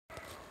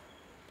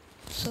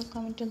So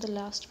coming to the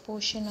last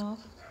portion of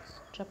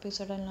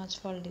trapezoidal notch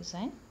fall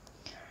design,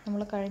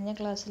 നമ്മൾ കഴിഞ്ഞ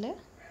ക്ലാസ്സിൽ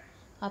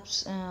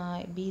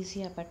B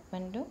C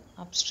അപ്പാർട്ട്മെൻറ്റും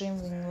upstream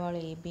wing wall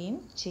A ബിയും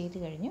ചെയ്ത്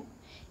കഴിഞ്ഞു.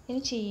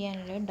 ഇനി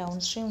ചെയ്യാനുള്ള ഡൗൺ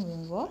സ്ട്രീം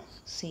വിങ് വാൾ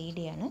സി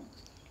ഡി ആണ്.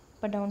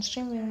 അപ്പോൾ ഡൗൺ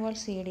സ്ട്രീം വിങ് വാൾ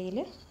സി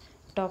ഡിയിൽ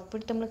ടോപ്പ്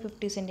വിഡ്ത്ത് നമ്മൾ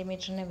 50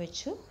 സെൻറ്റിമീറ്ററിനെ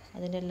വെച്ചു,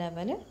 അതിൻ്റെ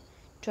ലെവൽ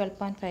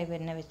 12.5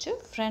 തന്നെ വെച്ചു,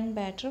 ഫ്രണ്ട്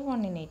ബാറ്റർ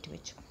 1/8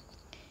 വെച്ചു.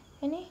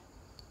 ഇനി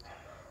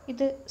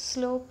ഇത്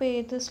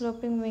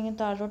സ്ലോപ്പിംഗ് വിങ്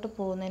താഴോട്ട്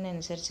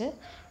പോകുന്നതിനനുസരിച്ച്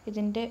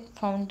ഇതിൻ്റെ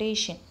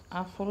ഫൗണ്ടേഷൻ, ആ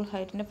ഫുൾ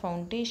ഹൈറ്റിൻ്റെ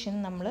ഫൗണ്ടേഷൻ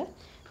നമ്മൾ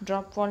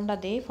ഡ്രോപ്പ് വാളിൻ്റെ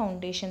അതേ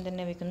ഫൗണ്ടേഷൻ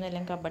തന്നെ വെക്കുന്നു,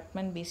 അല്ലെങ്കിൽ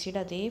അബട്ട്മെൻറ്റ് ബി സിയുടെ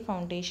അതേ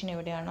ഫൗണ്ടേഷൻ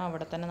എവിടെയാണോ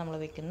അവിടെ തന്നെ നമ്മൾ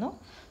വെക്കുന്നു.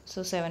 സോ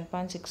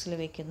 7.6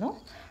 വെക്കുന്നു.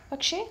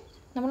 പക്ഷേ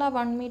നമ്മൾ ആ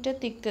 1 മീറ്റർ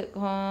തിക്ക്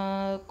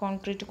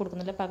കോൺക്രീറ്റ്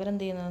കൊടുക്കുന്നില്ല, പകരം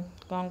എന്ത് ചെയ്യുന്നു,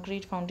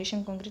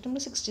 ഫൗണ്ടേഷൻ കോൺക്രീറ്റ്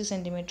നമ്മൾ 60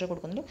 സെൻറ്റിമീറ്റർ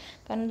കൊടുക്കുന്നുള്ളൂ.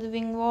 കാരണം ഇത്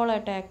വിങ്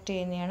വാളായിട്ട് ആക്ട്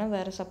ചെയ്യുന്നതാണ്,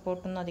 വേറെ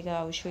സപ്പോർട്ടൊന്നും അധികം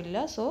ആവശ്യമില്ല.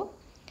 So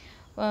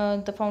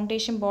the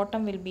foundation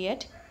bottom will be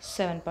at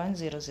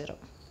 7.00.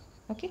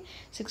 okay,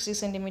 60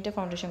 centimeter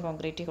foundation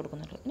concrete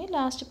കൊടുക്കുന്നുള്ളൂ. ഇനി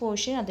ലാസ്റ്റ്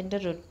പോർഷൻ അതിൻ്റെ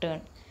return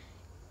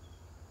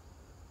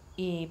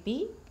A B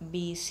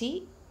B C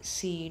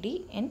C D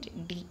and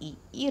D E.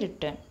 ഈ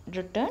റിട്ടേൺ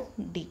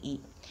ഡി ഇ.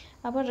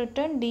 അപ്പോൾ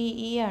റിട്ടേൺ ഡി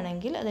ഇ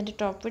ആണെങ്കിൽ അതിൻ്റെ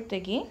top width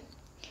again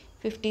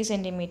 50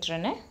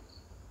 സെൻറ്റിമീറ്ററിന്.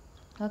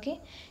 Okay,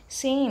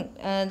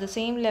 the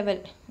same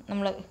level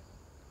നമ്മൾ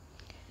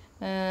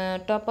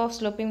top of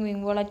sloping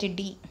wing wall at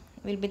D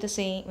will be the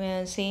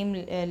same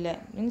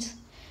means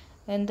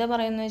എന്താ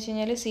പറയുന്നത് വെച്ച്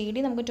കഴിഞ്ഞാൽ C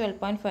D നമുക്ക്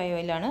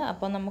 12.5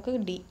 അപ്പോൾ നമുക്ക്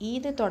ഡി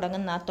ഇത്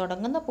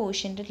തുടങ്ങുന്ന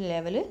പോർഷൻ്റെ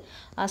ലെവൽ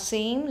ആ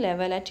സെയിം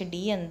ലെവൽ അറ്റ്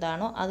ഡി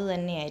എന്താണോ അത്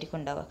തന്നെയായിരിക്കും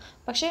ഉണ്ടാവുക.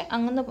 പക്ഷേ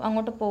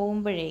അങ്ങോട്ട്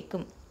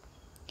പോകുമ്പോഴേക്കും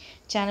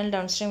ചാനൽ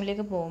ഡൗൺ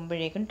സ്ട്രീമിലേക്ക്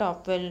പോകുമ്പോഴേക്കും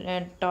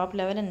ടോപ്പ്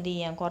ലെവൽ എന്ത്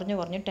ചെയ്യാം,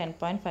 കുറഞ്ഞ്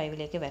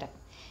 10.5 വരാം.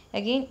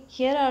 Again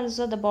here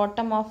also the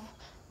bottom of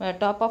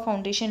top of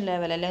foundation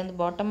level അല്ലെങ്കിൽ the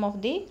bottom of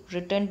the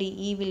return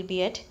DE will be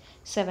at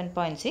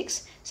 7.6.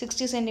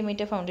 60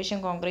 centimetre foundation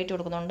concrete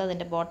കൊടുക്കുന്നുണ്ട്,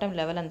 അതിൻ്റെ ബോട്ടം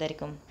ലെവൽ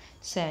എന്തായിരിക്കും,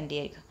 70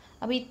 ആയിരിക്കും.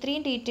 അപ്പോൾ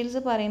ഇത്രയും ഡീറ്റെയിൽസ്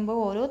പറയുമ്പോൾ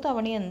ഓരോ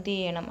തവണയും എന്ത്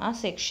ചെയ്യണം, ആ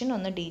സെക്ഷൻ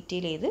ഒന്ന്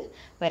ഡീറ്റെയിൽ ചെയ്ത്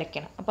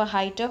വരയ്ക്കണം. അപ്പോൾ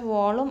ഹൈറ്റ് ഓഫ്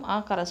വാളും ആ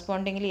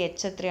കറസ്പോണ്ടിങ്ങിൽ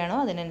എച്ച് എത്രയാണോ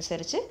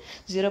അതിനനുസരിച്ച്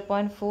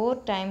 0.4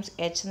 ടൈംസ്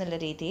എച്ച് എന്നുള്ള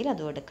രീതിയിൽ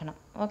അതും എടുക്കണം.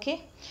 ഓക്കെ,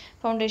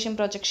 ഫൗണ്ടേഷൻ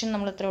പ്രൊജക്ഷൻ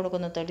നമ്മൾ എത്ര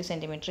കൊടുക്കുന്നു, 30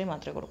 സെൻറ്റിമീറ്റർ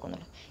മാത്രമേ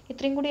കൊടുക്കുന്നുള്ളൂ.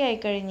 ഇത്രയും കൂടി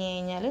ആയിക്കഴിഞ്ഞ്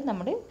കഴിഞ്ഞാൽ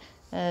നമ്മുടെ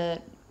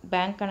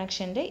bank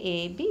കണക്ഷൻ്റെ A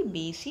B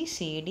B C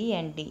C D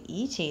and D E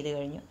ചെയ്ത്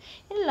കഴിഞ്ഞു.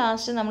 ഇനി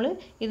ലാസ്റ്റ് നമ്മൾ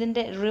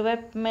ഇതിൻ്റെ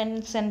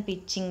റിവെറ്റ്മെൻറ്റ്സ് ആൻഡ്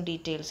പിച്ചിങ്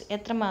ഡീറ്റെയിൽസ്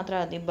എത്രമാത്രം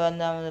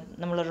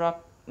നമ്മൾ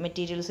റോക്ക്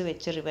മെറ്റീരിയൽസ്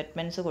വെച്ച്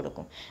റിവെറ്റ്മെൻറ്റ്സ്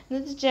കൊടുക്കും.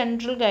 ഇത്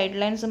ജനറൽ ഗൈഡ്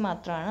ലൈൻസ്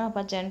മാത്രമാണ്.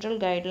 അപ്പോൾ ജനറൽ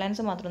ഗൈഡ്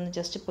ലൈൻസ് മാത്രം ഒന്ന്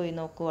ജസ്റ്റ് പോയി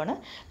നോക്കുവാണ്.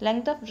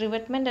 ലെങ്ത് ഓഫ്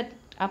റിവെറ്റ്മെൻറ്റ്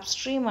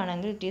അപ്സ്ട്രീം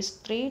ആണെങ്കിൽ it is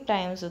 3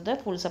 times the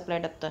full supply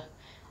depth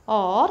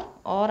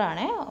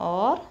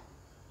or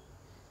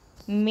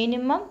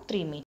minimum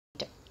 3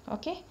 metre.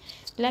 Okay,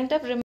 length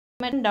of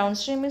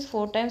downstream is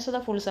 4 times the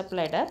full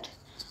supply depth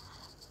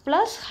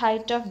plus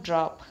height of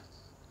drop.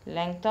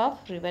 Length of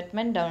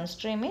revetment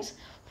downstream is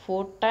 4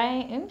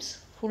 times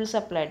full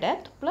supply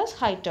depth plus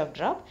height of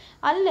drop,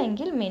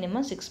 അല്ലെങ്കിൽ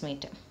minimum 6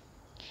 meter.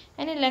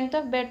 Any length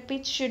of bed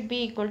pitch should be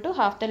equal to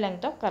half the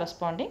length of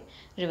corresponding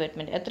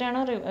revetment.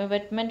 എത്രയാണോ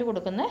revetment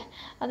കൊടുക്കുന്നത്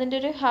അതിൻ്റെ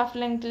ഒരു half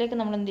ലെങ്ത്തിലേക്ക്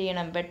നമ്മൾ എന്ത്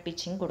ചെയ്യണം, bed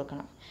pitching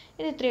കൊടുക്കണം.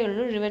 ഇത് ഇത്രയേ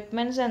ഉള്ളൂ.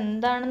 റിവെറ്റ്മെൻറ്റ്സ്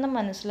എന്താണെന്ന്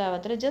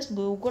മനസ്സിലാവാത്തത് just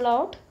Google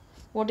out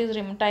what is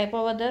type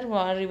of other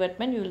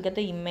revetment, you will get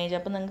the image.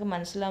 അപ്പോൾ നിങ്ങൾക്ക്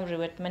മനസ്സിലാവും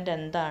റിവെറ്റ്മെൻറ്റ്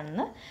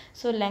എന്താണെന്ന്.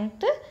 സോ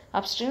ലെങ്ത്ത്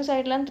അപ്സ്ട്രീം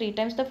സൈഡിലാണ് 3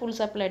 times the full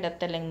supply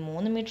depth അല്ലെങ്കിൽ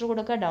 3 മീറ്റർ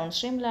കൊടുക്കുക, down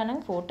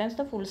സ്ട്രീമിലാണെങ്കിൽ 4 times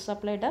the full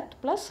supply depth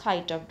plus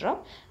height of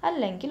drop,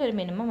 അല്ലെങ്കിൽ ഒരു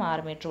minimum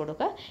 6 metre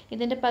കൊടുക്കുക.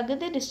 ഇതിൻ്റെ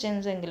പകുതി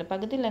ഡിസ്റ്റൻസ് എങ്കിലും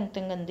പകുതി ലെങ്ത്ത്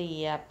എങ്കിൽ എന്ത്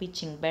ചെയ്യുക,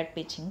 ബെഡ്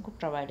പിച്ചിങ്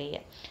പ്രൊവൈഡ്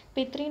ചെയ്യുക.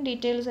 അപ്പോൾ ഇത്രയും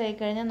ഡീറ്റെയിൽസ്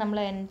ആയിക്കഴിഞ്ഞാൽ നമ്മൾ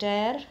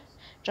എൻറ്റയർ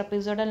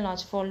ട്രപ്പീസോഡൽ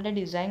നോച്ച് ഫോളിൻ്റെ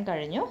ഡിസൈൻ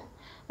കഴിഞ്ഞു.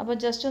 അപ്പോൾ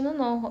ജസ്റ്റ്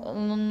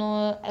ഒന്ന്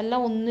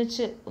എല്ലാം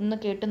ഒന്ന്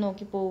കേട്ട്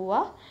നോക്കി പോവുക,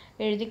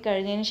 എഴുതി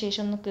കഴിഞ്ഞതിന്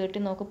ശേഷം ഒന്ന് കേട്ട്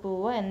നോക്കി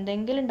പോവുക.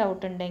 എന്തെങ്കിലും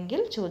ഡൗട്ട്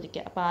ഉണ്ടെങ്കിൽ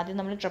ചോദിക്കുക. അപ്പോൾ ആദ്യം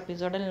നമ്മൾ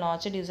ട്രപ്പീസോഡൽ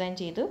നോച്ച് ഡിസൈൻ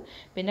ചെയ്തു,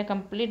 പിന്നെ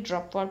കംപ്ലീറ്റ്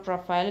ഡ്രോപ്പ് വാൾ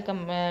പ്രൊഫൈൽ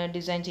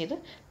ഡിസൈൻ ചെയ്തു,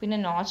 പിന്നെ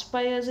നോച്ച്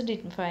പയേഴ്സ്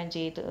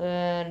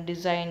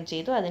ഡിസൈൻ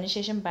ചെയ്തു,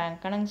 അതിനുശേഷം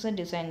ബാങ്ക് കണക്സ്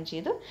ഡിസൈൻ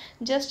ചെയ്തു,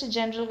 just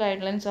general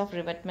guide lines of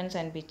റിവെറ്റ്മെൻറ്റ്സ്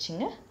and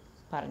pitching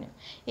പറഞ്ഞു.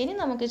 ഇനി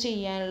നമുക്ക്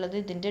ചെയ്യാനുള്ളത്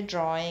ഇതിൻ്റെ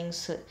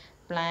ഡ്രോയിങ്സ്,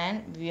 പ്ലാൻ,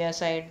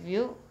 സൈഡ്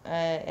വ്യൂ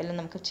എല്ലാം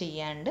നമുക്ക്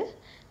ചെയ്യാണ്ട്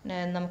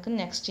നമുക്ക്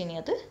നെക്സ്റ്റ് ഇനി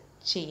അത്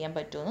ചെയ്യാൻ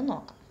പറ്റുമെന്ന്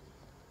നോക്കാം.